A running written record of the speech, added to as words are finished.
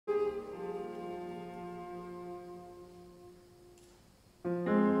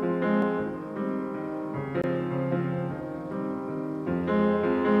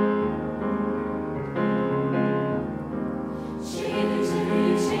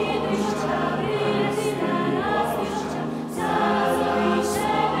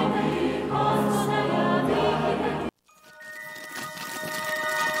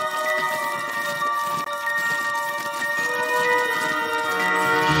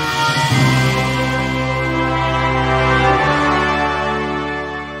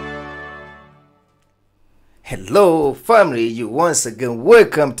family, you once again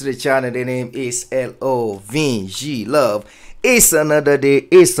welcome to the channel. The name is LOVG Love. It's another day,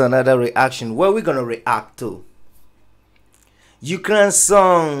 it's another reaction where we're gonna react to Ukrainian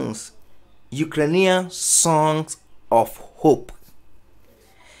songs of hope.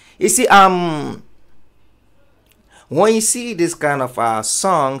 You see, when you see this kind of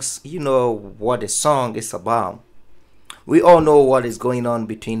songs, you know what the song is about. We all know what is going on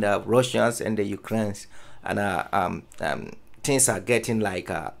between the Russians and the Ukrainians, and things are getting like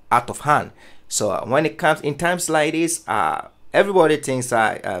out of hand. So when it comes in times like this, everybody thinks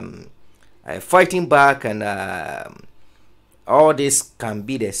fighting back and all this can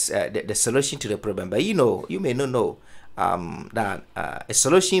be the solution to the problem. But you may not know that a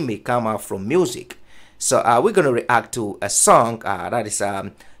solution may come out from music. So we're gonna react to a song that is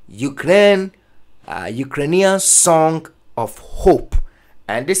Ukrainian song of hope,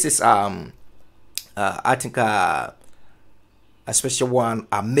 and this is I think a special one,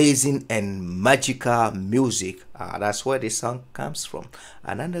 amazing and magical music. That's where this song comes from,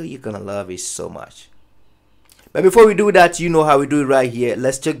 and I know you're gonna love it so much. But before we do that, you know how we do it right here.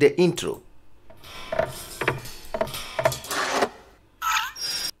 Let's check the intro.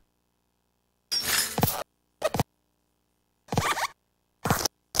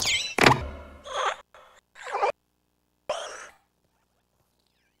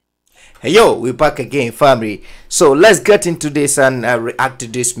 Hey yo, we're back again, family. So let's get into this and react to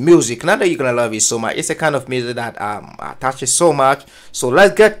this music. Now that you're gonna love it so much, it's a kind of music that touches so much. So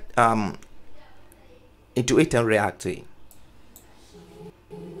let's get into it and react to it.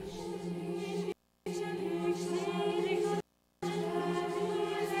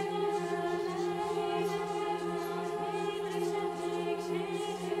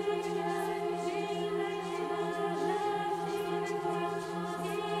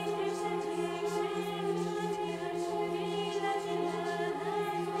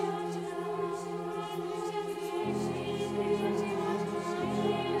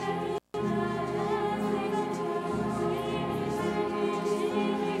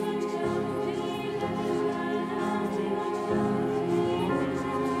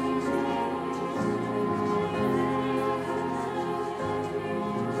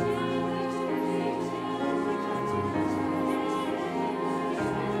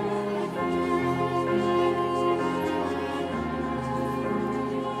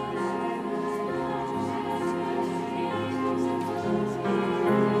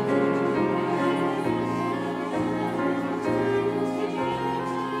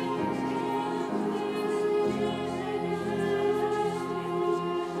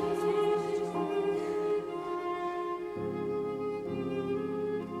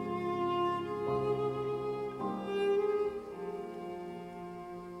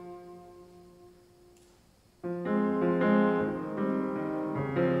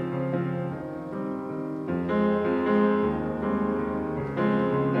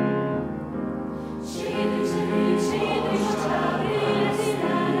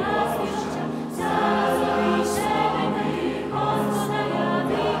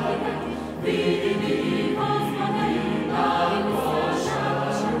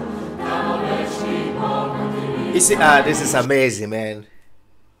 You see, this is amazing, man.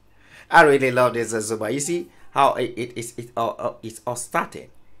 I really love this as well. You see how it's all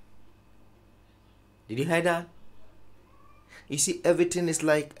started. Did you hear that? You see, everything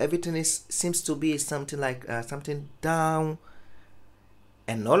seems to be something like something down,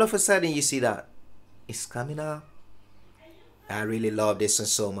 and all of a sudden you see that it's coming up. I really love this one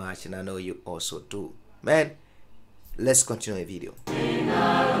so much, and I know you also do, man. Let's continue the video.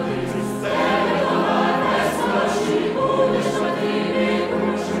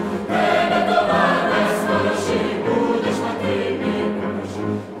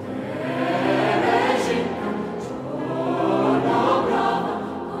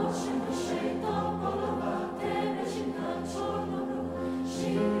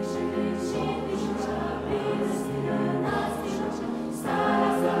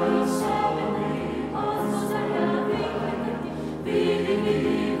 Be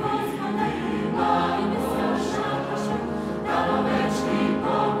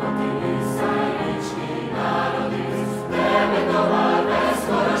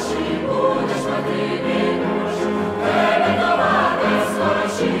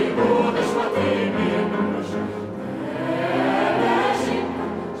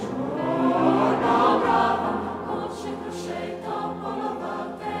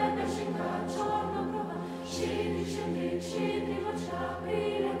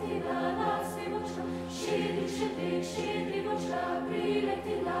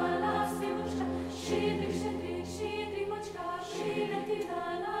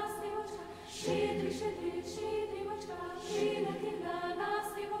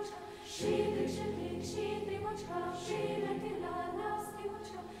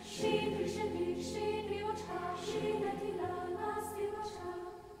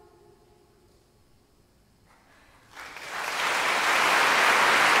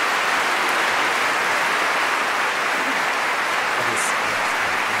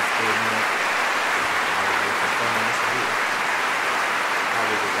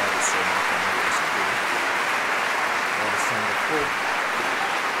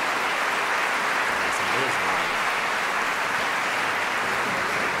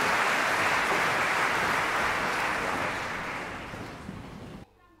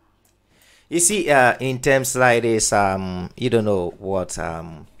You see, in terms like this, you don't know what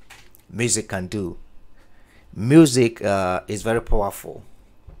music can do. Music is very powerful.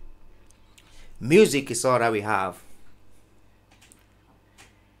 Music is all that we have.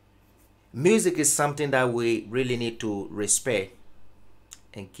 Music is something that we really need to respect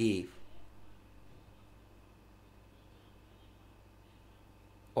and give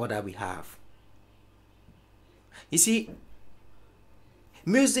all that we have. You see,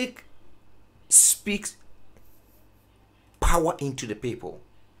 music speaks power into the people.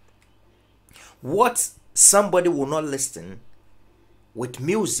 What somebody will not listen with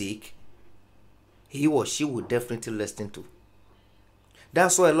music, he or she will definitely listen to.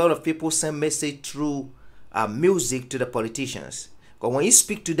 That's why a lot of people send message through music to the politicians. Because when you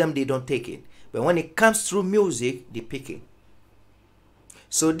speak to them, they don't take it. But when it comes through music, they pick it.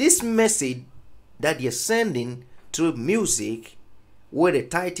 So this message that you're sending through music with the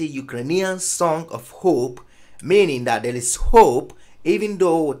title Ukrainian Song of Hope, meaning that there is hope, even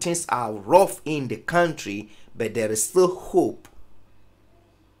though things are rough in the country, but there is still hope.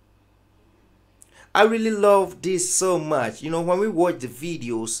 I really love this so much. You know, when we watch the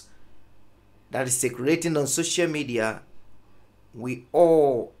videos that is circulating on social media, we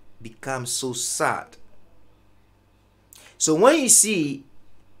all become so sad. So when you see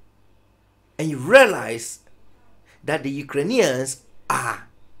and you realize that the Ukrainians are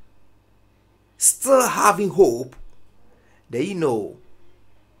still having hope, then you know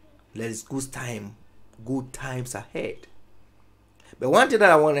there is good times ahead. But one thing that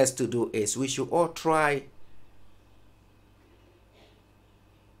I want us to do is we should all try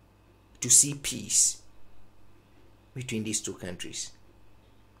to see peace between these two countries.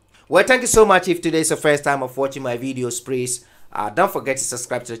 Well, thank you so much. If today is the first time of watching my videos, please don't forget to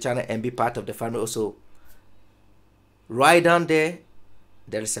subscribe to the channel and be part of the family. Also, right down there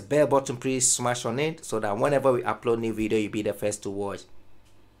is a bell button. Please smash on it so that whenever we upload new video, you'll be the first to watch.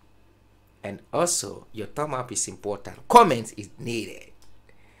 And also, your thumb up is important. Comments is needed,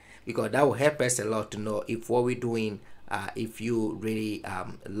 because that will help us a lot to know if what we're doing, if you really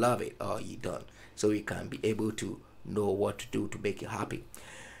love it or you don't, so we can be able to know what to do to make you happy.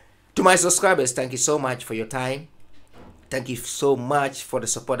 To my subscribers, thank you so much for your time. Thank you so much for the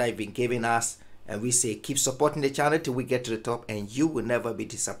support that you've been giving us. And we say keep supporting the channel till we get to the top, and you will never be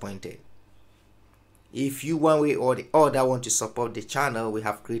disappointed. If you one way or the other want to support the channel, we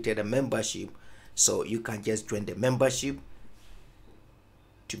have created a membership, so you can just join the membership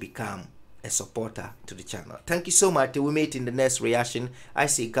to become a supporter to the channel. Thank you so much. Till we meet in the next reaction, I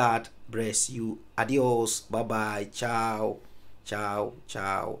say God bless you. Adios. Bye bye. Ciao. Ciao.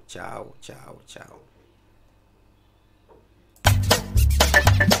 Ciao. Ciao. Ciao. Ciao.